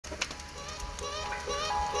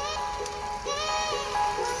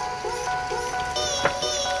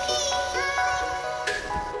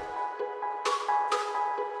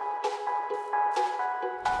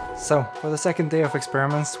So, for the second day of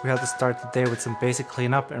experiments, we had to start the day with some basic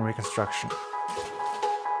cleanup and reconstruction.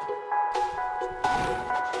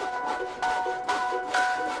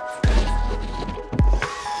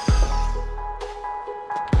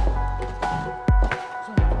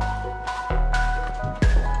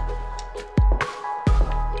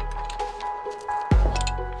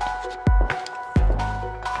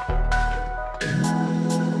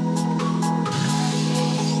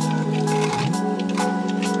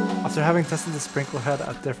 After having tested the sprinkler head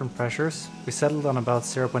at different pressures, we settled on about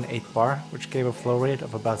 0.8 bar, which gave a flow rate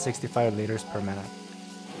of about 65 liters per minute.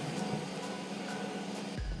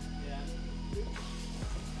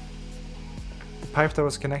 The pipe that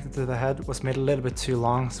was connected to the head was made a little bit too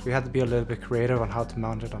long, so we had to be a little bit creative on how to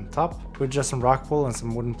mount it on top. With just some rock wool and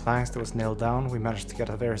some wooden planks that was nailed down, we managed to get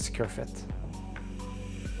a very secure fit.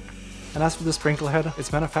 And as for the sprinkler head,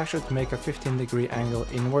 it's manufactured to make a 15-degree angle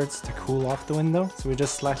inwards to cool off the window, so we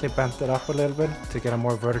just slightly bent it up a little bit to get a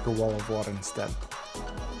more vertical wall of water instead.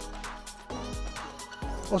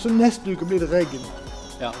 Og så neste uke blir det regn.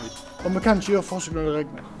 Ja. Og vi kan ikke gjøre forsøk når det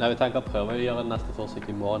regner. Nei, vi tenker å prøve å gjøre neste forsøk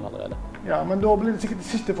I morgen allerede. Ja, men da blir det sikkert det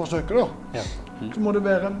siste forsøket da. Ja. Så må det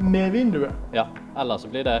være med vinduet. Ja, ellers så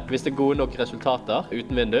blir det, hvis det gode nok resultater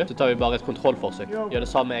uten vindu, så tar vi bare et kontrollforsøk. Ja. Gjør det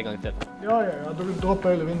samme en gang til. Ja, da vil droppe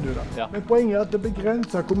hele vinduet da. Ja. Men poenget det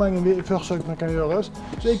begrenser hvor mange forsøk man kan gjøres.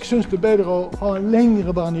 Så jeg synes det bedre å ha en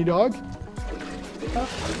lengre bane I dag. Ja,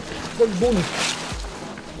 det bonus.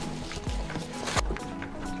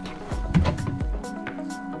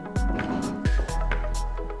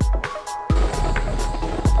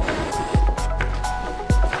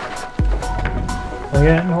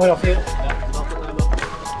 Okay, nå har jeg 4.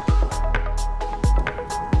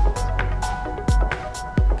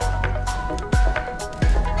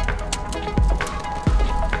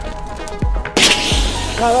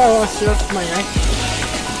 Ja, det var kjørt med en gang.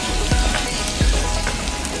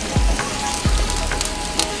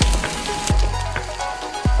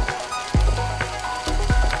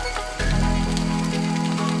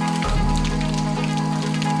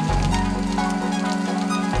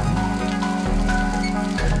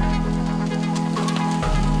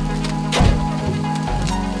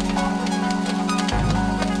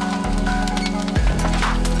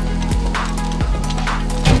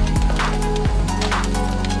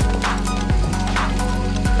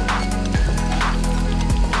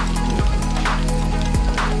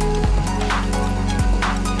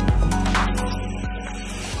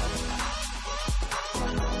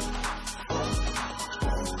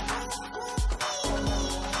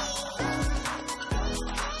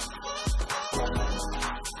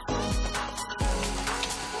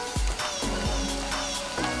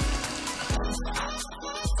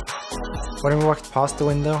 When we walked past the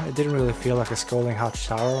window, it didn't really feel like a scalding hot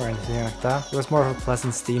shower or anything like that. It was more of a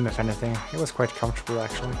pleasant steam if anything. It was quite comfortable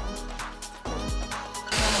actually.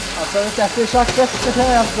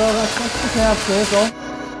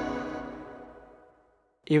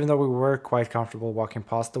 Even though we were quite comfortable walking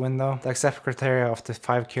past the window, the accept criteria of the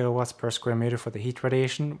 5 kilowatts per square meter for the heat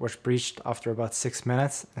radiation was breached after about 6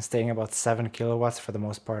 minutes and staying about 7 kilowatts for the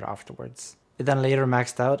most part afterwards. It then later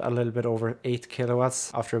maxed out a little bit over 8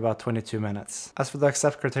 kilowatts after about 22 minutes. As for the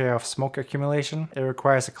accept criteria of smoke accumulation, it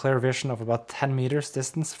requires a clear vision of about 10 meters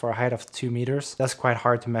distance for a height of 2 meters. That's quite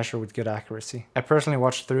hard to measure with good accuracy. I personally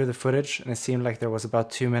watched through the footage and it seemed like there was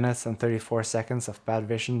about 2 minutes and 34 seconds of bad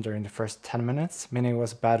vision during the first 10 minutes, meaning it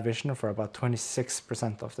was bad vision for about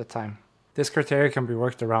 26% of the time. This criteria can be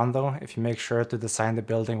worked around though if you make sure to design the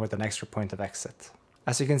building with an extra point of exit.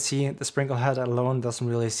 As you can see, the sprinkler head alone doesn't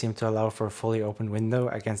really seem to allow for a fully open window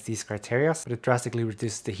against these criteria, but it drastically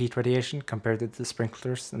reduces the heat radiation compared to the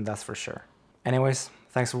sprinklers, and that's for sure. Anyways,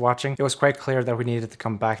 thanks for watching. It was quite clear that we needed to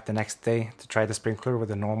come back the next day to try the sprinkler with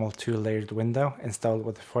a normal 2-layered window installed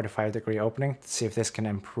with a 45-degree opening to see if this can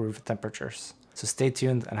improve temperatures. So stay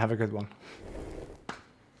tuned and have a good one.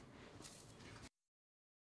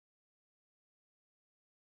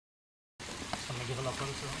 I'm gonna give it up on